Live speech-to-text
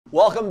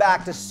Welcome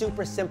back to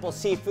Super Simple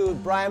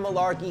Seafood. Brian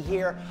Malarkey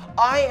here.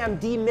 I am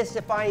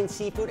demystifying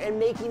seafood and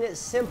making it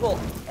simple.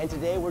 And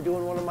today we're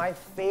doing one of my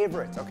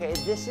favorites, okay?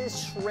 This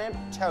is shrimp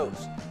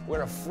toast. We're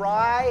gonna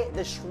fry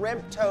the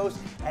shrimp toast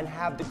and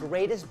have the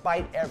greatest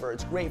bite ever.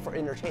 It's great for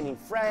entertaining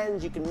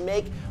friends. You can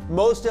make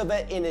most of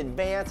it in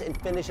advance and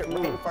finish it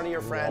right in front of your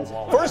friends.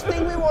 First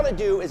thing we wanna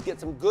do is get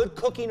some good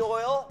cooking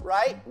oil,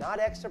 right? Not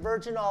extra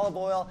virgin olive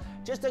oil,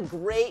 just a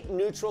great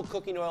neutral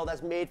cooking oil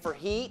that's made for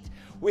heat.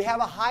 We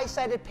have a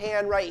high-sided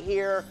pan right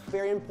here.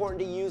 Very important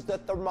to use the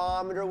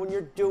thermometer when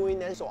you're doing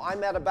this. So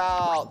I'm at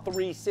about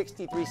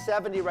 360,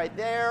 370 right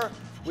there.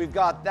 We've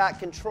got that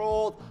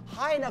controlled.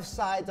 High enough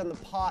sides on the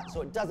pot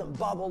so it doesn't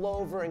bubble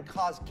over and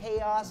cause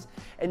chaos.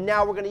 And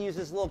now we're gonna use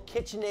this little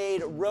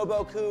KitchenAid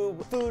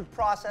RoboCube food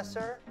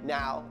processor.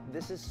 Now,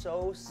 this is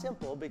so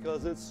simple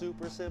because it's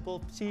super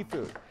simple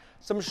seafood.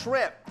 Some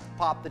shrimp,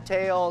 pop the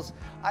tails.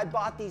 I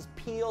bought these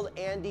peeled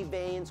and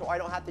deveined so I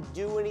don't have to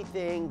do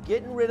anything.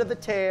 Getting rid of the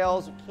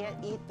tails, you can't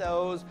eat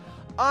those.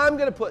 I'm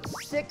gonna put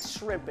 6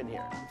 shrimp in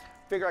here.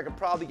 Figure I could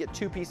probably get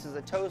 2 pieces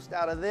of toast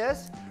out of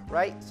this,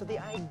 right? So the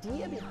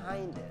idea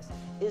behind this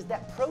is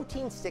that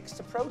protein sticks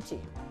to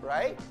protein,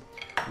 right?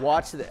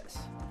 Watch this.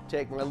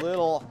 Take my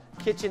little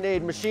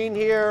KitchenAid machine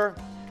here.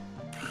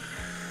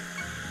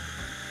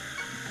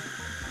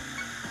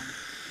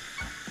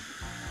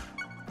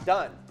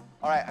 Done.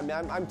 All right,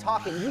 I'm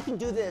talking, you can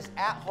do this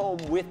at home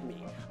with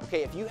me.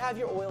 Okay, if you have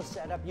your oil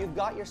set up, you've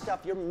got your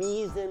stuff, your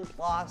mise en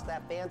place,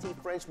 that fancy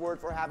French word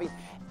for having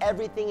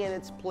everything in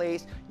its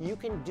place, you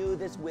can do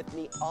this with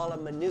me a la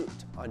minute,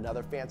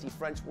 another fancy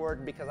French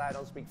word because I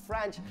don't speak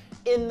French,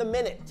 in the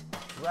minute,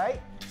 right?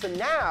 So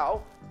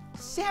now,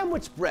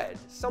 sandwich bread,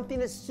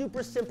 something as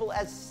super simple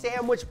as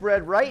sandwich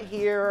bread right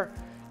here.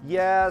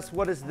 Yes,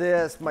 what is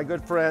this? My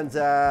good friends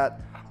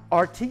at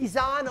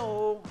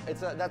Artigiano.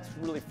 That's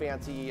really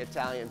fancy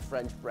Italian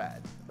French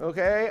bread.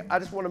 Okay, I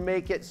just want to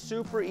make it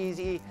super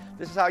easy.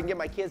 This is how I can get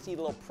my kids to eat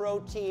a little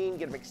protein,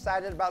 get them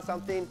excited about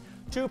something.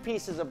 2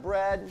 pieces of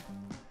bread,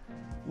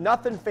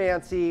 nothing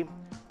fancy.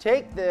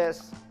 Take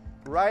this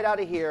right out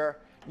of here.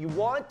 You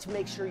want to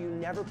make sure you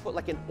never put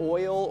like an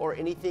oil or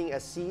anything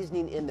as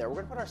seasoning in there.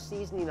 We're gonna put our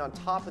seasoning on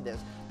top of this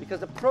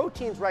because the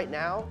proteins right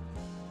now,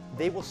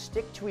 they will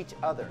stick to each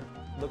other.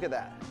 Look at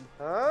that,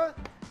 huh?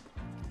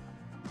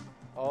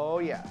 Oh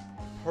yeah,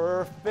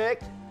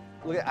 perfect.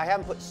 Look at, I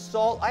haven't put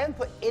salt, I haven't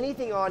put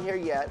anything on here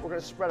yet. We're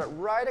gonna spread it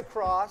right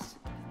across.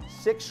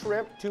 6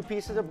 shrimp, 2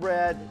 pieces of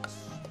bread.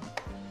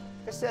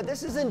 Like I said,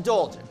 this is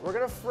indulgent. We're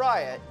gonna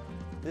fry it.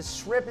 This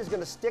shrimp is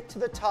gonna stick to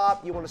the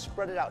top. You wanna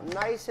spread it out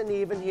nice and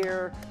even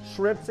here.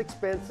 Shrimp's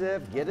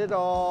expensive, get it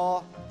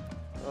all.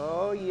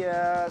 Oh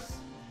yes.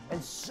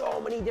 And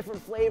so many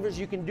different flavors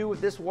you can do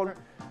with this one.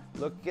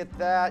 Look at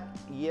that,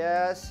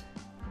 yes.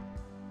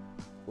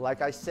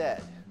 Like I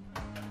said,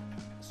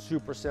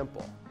 super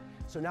simple.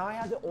 So now I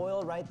have the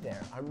oil right there.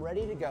 I'm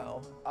ready to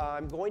go.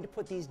 I'm going to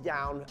put these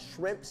down,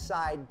 shrimp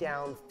side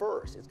down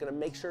first. It's gonna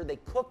make sure they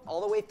cook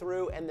all the way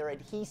through and they're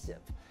adhesive.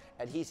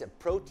 Adhesive,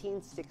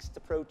 protein sticks to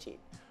protein.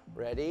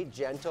 Ready,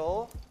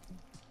 gentle,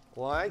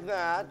 like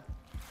that,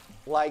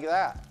 like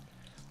that.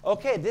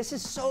 Okay, this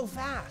is so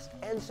fast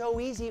and so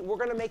easy. We're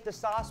gonna make the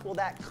sauce while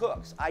that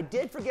cooks. I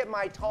did forget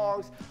my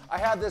tongs. I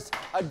have this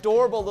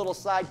adorable little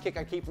sidekick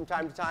I keep from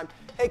time to time.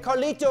 Hey,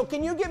 Carlito,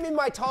 can you get me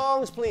my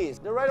tongs, please?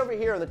 They're right over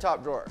here in the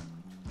top drawer.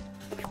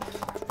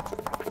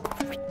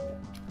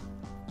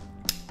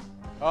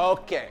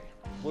 Okay,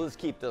 we'll just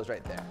keep those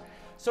right there.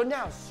 So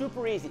now,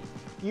 super easy.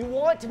 You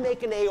want to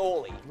make an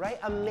aioli, right?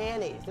 A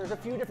mayonnaise. There's a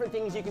few different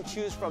things you can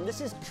choose from. This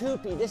is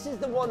Kewpie. This is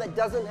the one that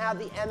doesn't have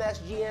the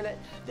MSG in it.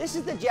 This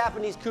is the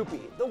Japanese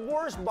Kewpie, the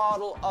worst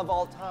bottle of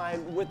all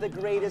time with the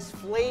greatest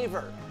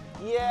flavor.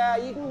 Yeah,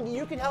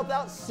 you can help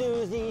out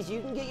Susie's, you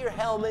can get your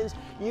Hellmann's,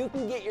 you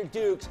can get your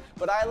Dukes,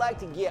 but I like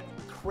to get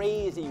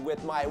crazy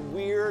with my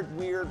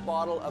weird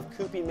bottle of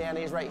Kewpie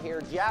mayonnaise right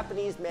here,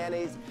 Japanese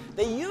mayonnaise.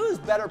 They use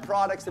better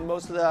products than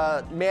most of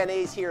the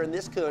mayonnaise here in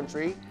this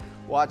country.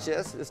 Watch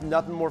this, it's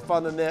nothing more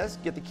fun than this.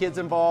 Get the kids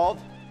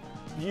involved.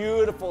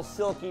 Beautiful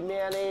silky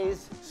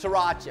mayonnaise.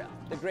 Sriracha,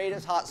 the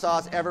greatest hot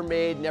sauce ever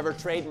made, never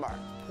trademarked.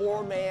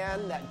 Poor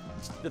man,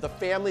 the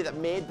family that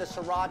made the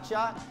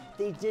sriracha,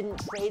 they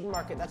didn't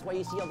trademark it. That's why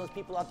you see all those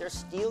people out there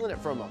stealing it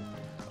from them.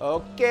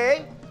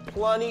 Okay,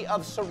 plenty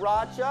of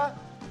sriracha.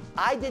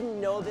 I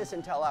didn't know this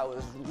until I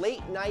was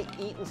late night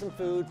eating some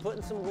food,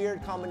 putting some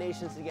weird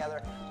combinations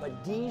together,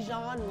 but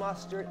Dijon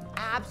mustard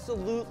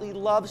absolutely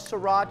loves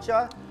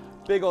sriracha.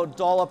 Big old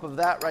dollop of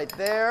that right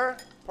there.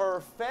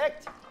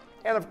 Perfect.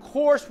 And of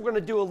course, we're gonna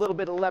do a little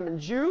bit of lemon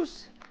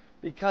juice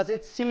because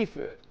it's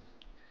seafood,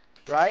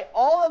 right?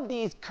 All of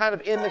these kind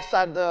of in the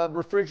side of the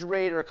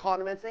refrigerator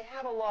condiments, they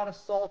have a lot of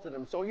salt in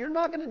them, so you're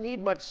not gonna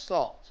need much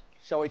salt.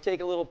 Shall we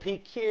take a little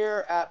peek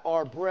here at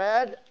our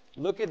bread?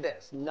 Look at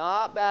this,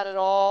 not bad at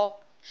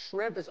all.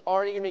 Shrimp is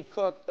already gonna be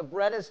cooked. The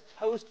bread is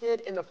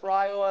toasted in the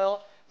fry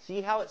oil. See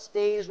how it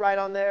stays right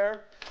on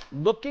there?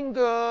 Looking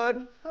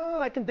good. Oh,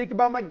 I can think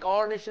about my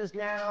garnishes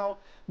now.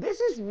 This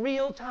is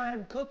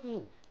real-time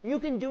cooking. You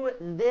can do it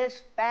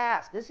this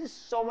fast. This is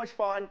so much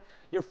fun.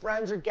 Your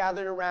friends are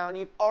gathered around.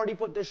 You've already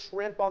put the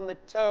shrimp on the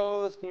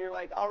toast, and you're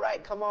like, all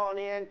right, come on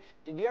in.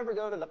 Did you ever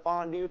go to the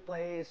fondue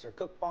place or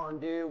cook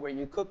fondue where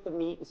you cook the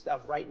meat and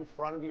stuff right in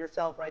front of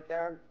yourself right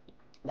there?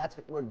 That's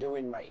what we're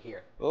doing right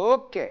here.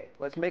 Okay,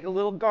 let's make a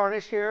little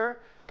garnish here.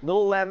 A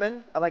little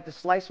lemon. I like to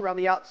slice around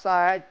the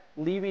outside,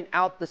 leaving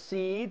out the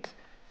seeds.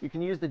 You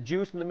can use the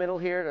juice in the middle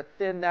here to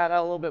thin that out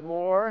a little bit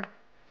more.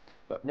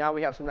 But now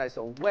we have some nice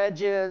little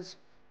wedges.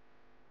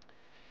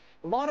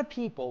 A lot of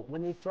people,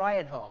 when they fry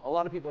at home, a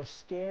lot of people are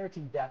scared to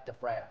death to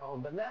fry at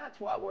home, but that's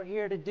what we're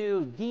here to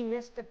do,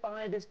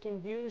 demystify this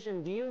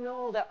confusion. Do you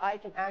know that I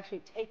can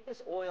actually take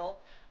this oil,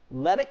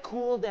 let it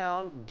cool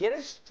down, get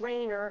a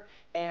strainer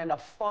and a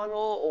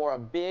funnel or a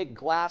big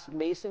glass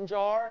mason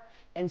jar,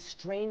 and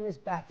strain this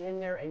back in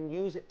there and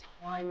use it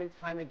time and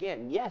time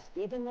again? Yes,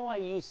 even though I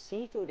use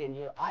seafood in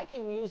here, I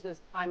can use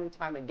this time and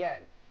time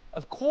again.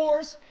 Of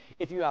course,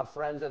 if you have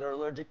friends that are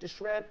allergic to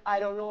shrimp, I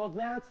don't know if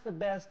that's the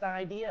best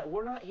idea.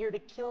 We're not here to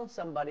kill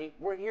somebody.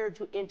 We're here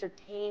to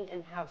entertain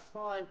and have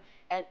fun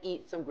and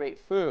eat some great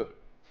food.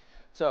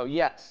 So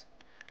yes,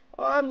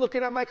 I'm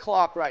looking at my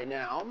clock right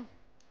now.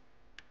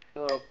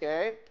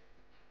 Okay,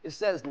 it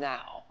says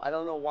now. I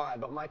don't know why,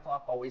 but my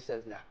clock always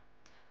says now.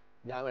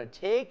 Now I'm going to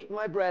take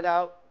my bread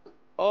out.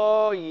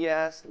 Oh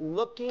yes,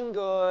 looking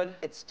good.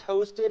 It's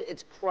toasted,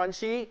 it's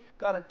crunchy.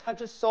 Got a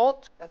touch of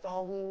salt. That's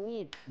all we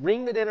need.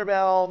 Ring the dinner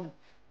bell,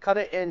 cut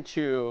it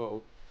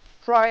into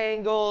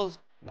triangles.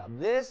 Now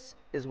this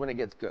is when it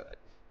gets good.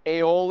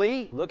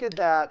 Aioli, look at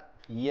that.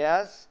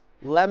 Yes,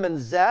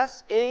 lemon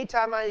zest.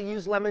 Anytime I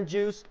use lemon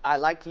juice, I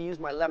like to use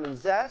my lemon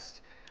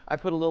zest. I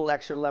put a little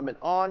extra lemon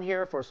on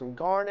here for some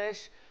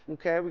garnish.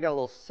 Okay, we got a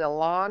little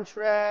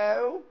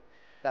cilantro.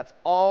 That's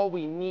all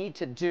we need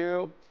to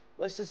do.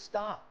 Let's just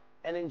stop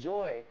and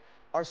enjoy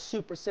our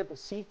super simple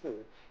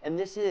seafood. And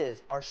this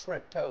is our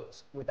shrimp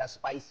toast with that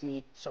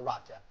spicy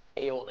sriracha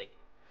aioli.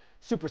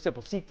 Super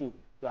simple seafood,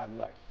 Brian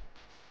Malarkey.